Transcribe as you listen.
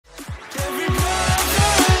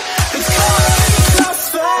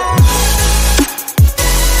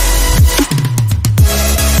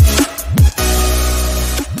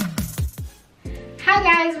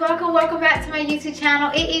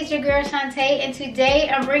it is your girl Shontay, and today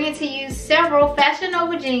I'm bringing to you several Fashion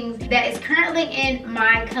Nova jeans that is currently in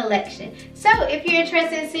my collection. So if you're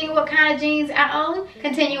interested in seeing what kind of jeans I own,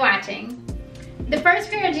 continue watching. The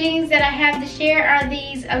first pair of jeans that I have to share are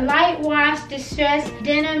these light wash distressed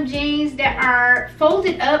denim jeans that are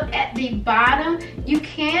folded up at the bottom. You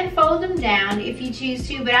can fold them down if you choose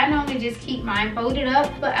to, but I normally just keep mine folded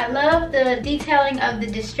up. But I love the detailing of the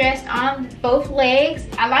distress on both legs.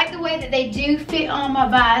 I like the way that they do fit on my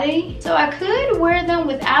body. So I could wear them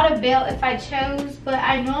without a belt if I chose, but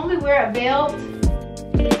I normally wear a belt.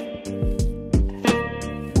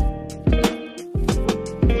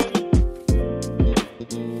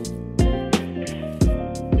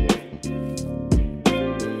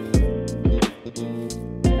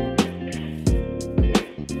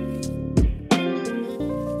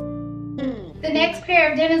 The next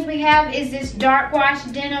pair of denims we have is this dark wash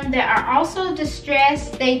denim that are also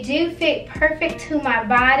distressed. They do fit perfect to my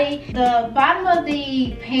body. The bottom of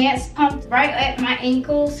the pants comes right at my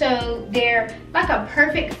ankle, so they're like a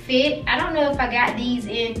perfect fit. I don't know if I got these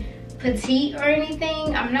in petite or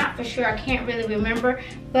anything. I'm not for sure, I can't really remember,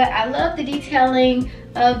 but I love the detailing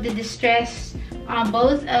of the distress on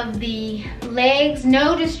both of the legs.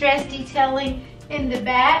 No distress detailing in the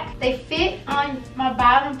back. They fit on my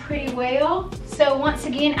bottom pretty well. So once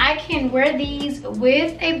again, I can wear these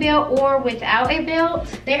with a belt or without a belt.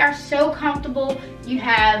 They are so comfortable. You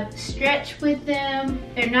have stretch with them.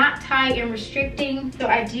 They're not tight and restricting. So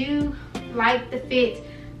I do like the fit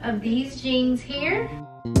of these jeans here.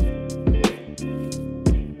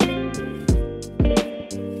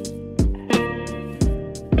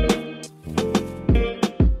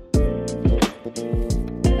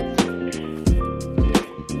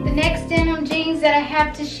 That I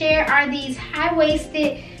have to share are these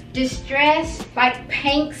high-waisted distressed, like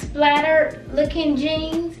paint splatter looking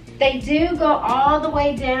jeans. They do go all the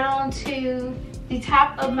way down to the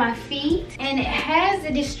top of my feet, and it has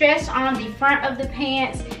the distress on the front of the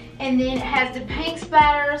pants, and then it has the paint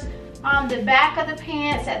splatters on the back of the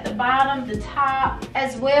pants, at the bottom, the top,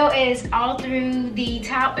 as well as all through the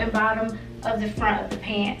top and bottom of the front of the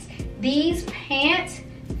pants. These pants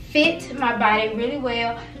fit my body really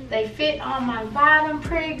well. They fit on my bottom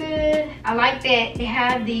pretty good. I like that they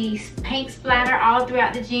have the paint splatter all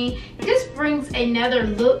throughout the jean. It just brings another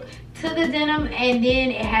look to the denim, and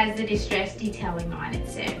then it has the distress detailing on it.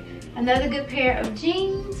 So another good pair of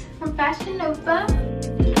jeans from Fashion Nova.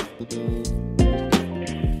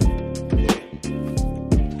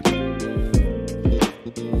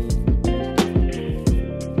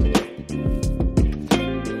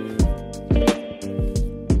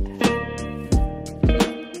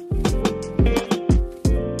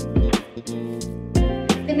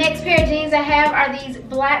 I have are these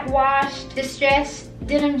black wash distressed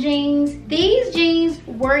denim jeans. These jeans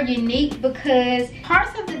were unique because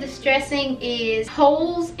parts of the distressing is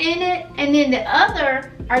holes in it, and then the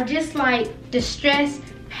other are just like distressed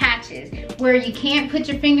patches where you can't put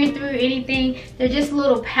your finger through anything. They're just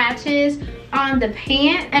little patches on the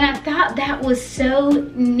pant, and I thought that was so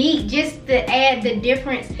neat just to add the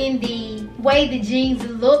difference in the way the jeans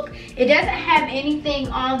look. It doesn't have anything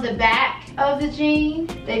on the back of the jean.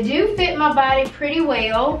 They do fit my body pretty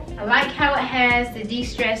well. I like how it has the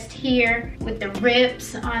de-stressed here with the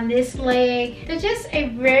rips on this leg. They're just a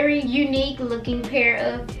very unique looking pair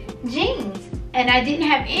of jeans, and I didn't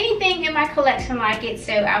have anything in my collection like it,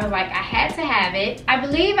 so I was like, I had to have it. I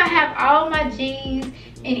believe I have all my jeans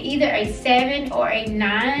in either a 7 or a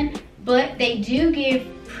 9, but they do give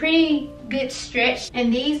pretty good stretch,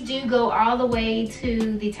 and these do go all the way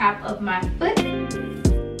to the top of my foot.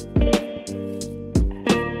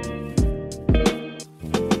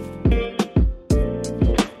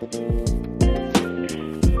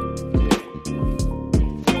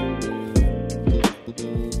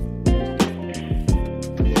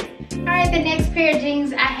 The next pair of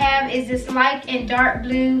jeans I have is this light and dark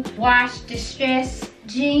blue wash distress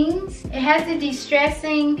jeans. It has the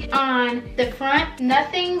distressing on the front,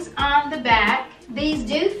 nothing's on the back. These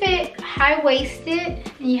do fit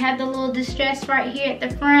high-waisted, and you have the little distress right here at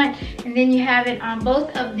the front, and then you have it on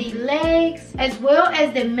both of the legs, as well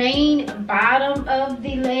as the main bottom of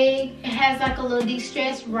the leg. It has like a little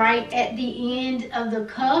distress right at the end of the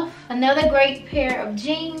cuff. Another great pair of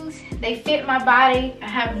jeans. They fit my body. I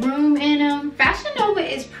have room in them. Fashion Nova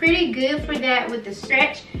is pretty good for that with the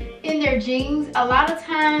stretch in their jeans. A lot of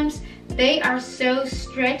times they are so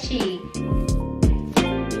stretchy.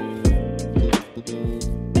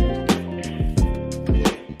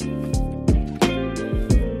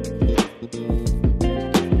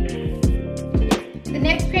 The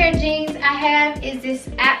next pair of jeans I have is this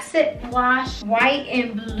acid wash white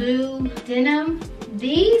and blue denim.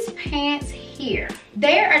 These pants here,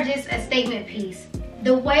 they are just a statement piece.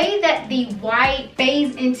 The way that the white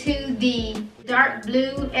fades into the dark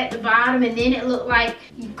blue at the bottom, and then it looked like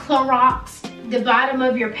you Cloroxed the bottom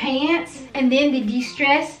of your pants, and then the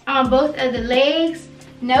distress on both of the legs,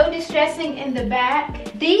 no distressing in the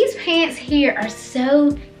back. These pants here are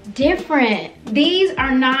so different. These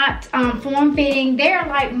are not form-fitting. They're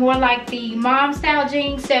like more like the mom style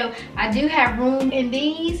jeans, so I do have room in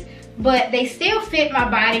these, but they still fit my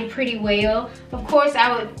body pretty well. Of course,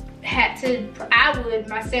 I would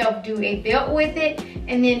myself do a belt with it,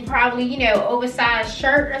 and then probably, you know, oversized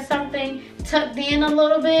shirt or something tucked in a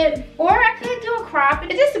little bit, or I could do a crop.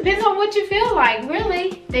 It just depends on what you feel like,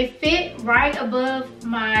 really. They fit right above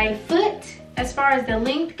my foot as far as the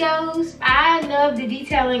length goes. I love the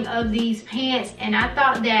detailing of these pants, and I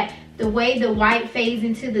thought that the way the white fades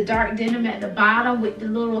into the dark denim at the bottom with the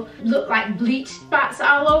little look like bleach spots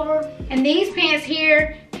all over. And these pants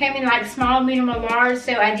here came in like small, medium, or large,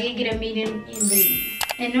 so I did get a medium in these.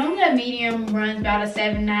 And normally a medium runs about a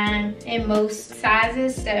 7'9" in most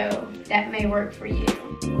sizes, so that may work for you.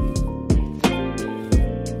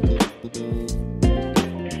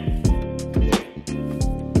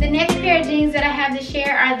 The next pair of jeans that I have to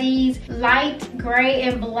share are these light gray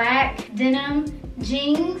and black denim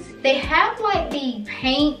jeans. They have like the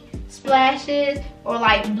paint splashes or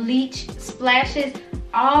like bleach splashes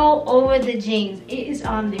all over the jeans. It is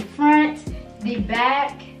on the front, the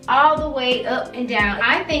back, all the way up and down.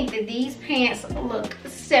 I think that these pants look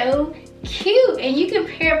so cute, and you can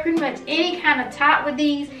pair pretty much any kind of top with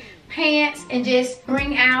these pants and just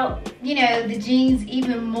bring out, you know, the jeans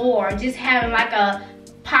even more. Just having like a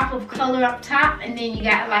pop of color up top, and then you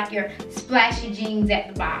got like your splashy jeans at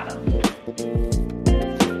the bottom.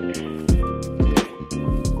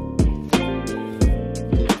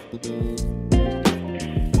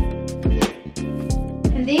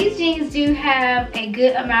 And these jeans do have a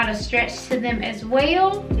good amount of stretch to them as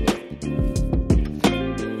well.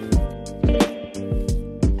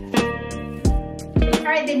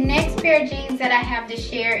 Alright, the next pair of jeans that I have to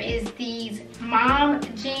share is these mom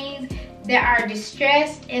jeans that are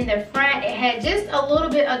distressed in the front. It had just a little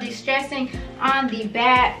bit of distressing on the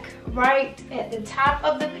back, right at the top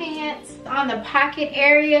of the pants, on the pocket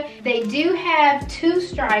area. They do have 2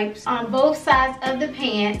 stripes on both sides of the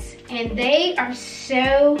pants, and they are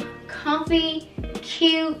so comfy,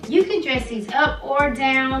 cute. You can dress these up or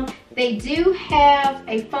down. They do have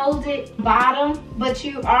a folded bottom, but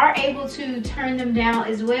you are able to turn them down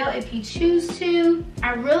as well if you choose to.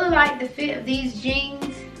 I really like the fit of these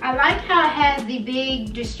jeans. I like how it has the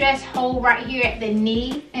big distressed hole right here at the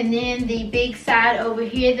knee, and then the big side over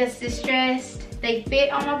here that's distressed. They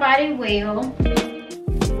fit on my body well.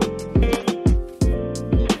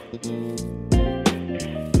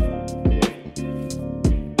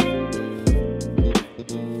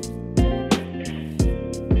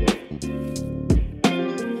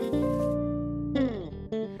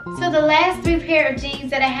 So the last 3 pair of jeans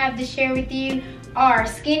that I have to share with you are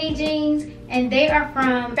skinny jeans, and they are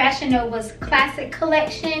from Fashion Nova's classic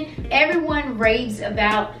collection. Everyone raves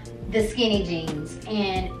about the skinny jeans,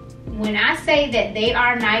 and when I say that they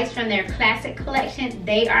are nice from their classic collection,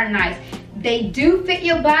 they are nice. They do fit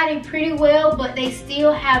your body pretty well, but they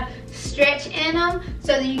still have stretch in them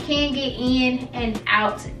so that you can get in and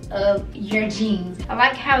out of your jeans. I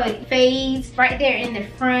like how it fades right there in the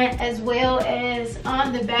front as well as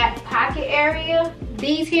on the back pocket area.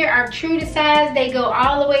 These here are true to size. They go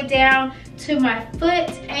all the way down to my foot,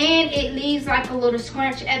 and it leaves like a little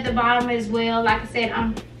scrunch at the bottom as well. Like I said,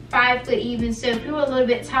 I'm 5 foot even, so if you're a little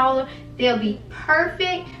bit taller, they'll be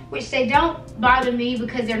perfect, which they don't bother me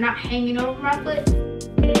because they're not hanging over my foot.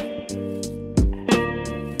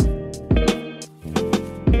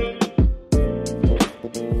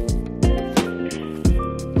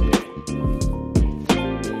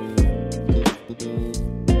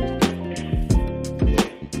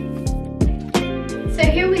 So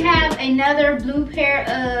here we have another blue pair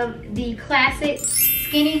of the classic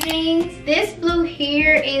skinny jeans. This blue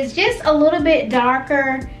here is just a little bit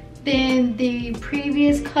darker than the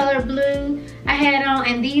previous color blue I had on,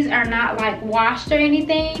 and these are not like washed or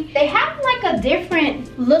anything. They have like a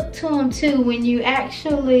different look to them too when you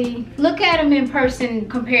actually look at them in person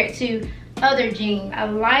compared to other jeans. I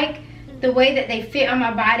like the way that they fit on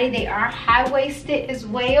my body. They are high-waisted as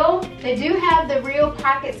well. They do have the real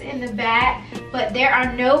pockets in the back, but there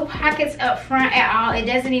are no pockets up front at all. It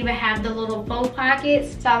doesn't even have the little faux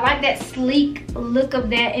pockets. So I like that sleek look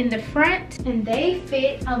of that in the front, and they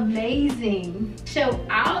fit amazing. Show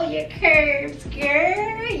all your curves,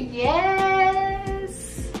 girl,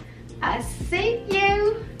 yes. I see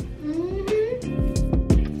you.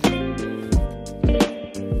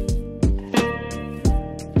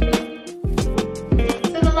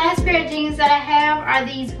 So the last pair of jeans that I have are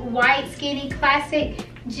these white skinny classic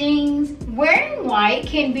jeans. Wearing white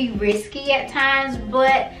can be risky at times,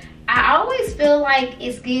 but I always feel like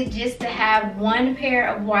it's good just to have one pair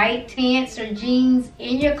of white pants or jeans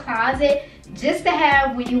in your closet, just to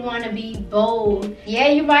have when you want to be bold. Yeah,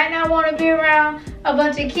 you might not want to be around a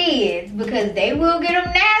bunch of kids because they will get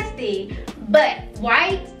them nasty, but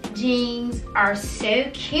white jeans are so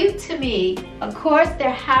cute to me. Of course,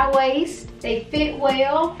 they're high waist, they fit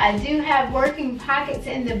well. I do have working pockets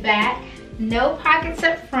in the back, no pockets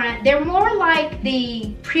up front. They're more like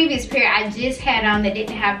the previous pair I just had on that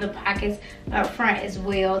didn't have the pockets up front as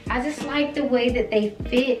well. I just like the way that they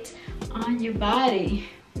fit on your body.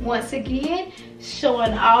 Once again,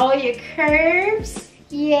 showing all your curves.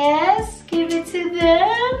 Yes, give it to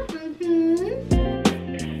them.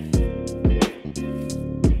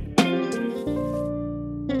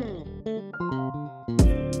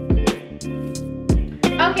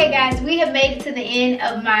 Okay guys, we have made it to the end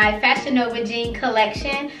of my Fashion Nova jean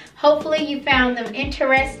collection. Hopefully you found them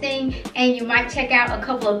interesting and you might check out a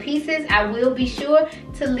couple of pieces. I will be sure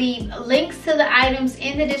to leave links to the items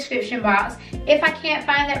in the description box. If I can't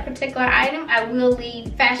find that particular item, I will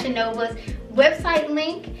leave Fashion Nova's website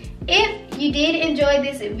link. If you did enjoy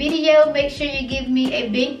this video, make sure you give me a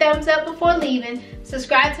big thumbs up before leaving.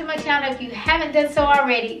 Subscribe to my channel if you haven't done so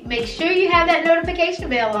already. Make sure you have that notification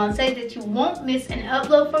bell on so that you won't miss an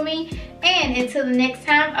upload from me. And until the next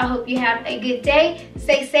time, I hope you have a good day.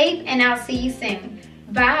 Stay safe and I'll see you soon.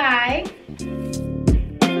 Bye.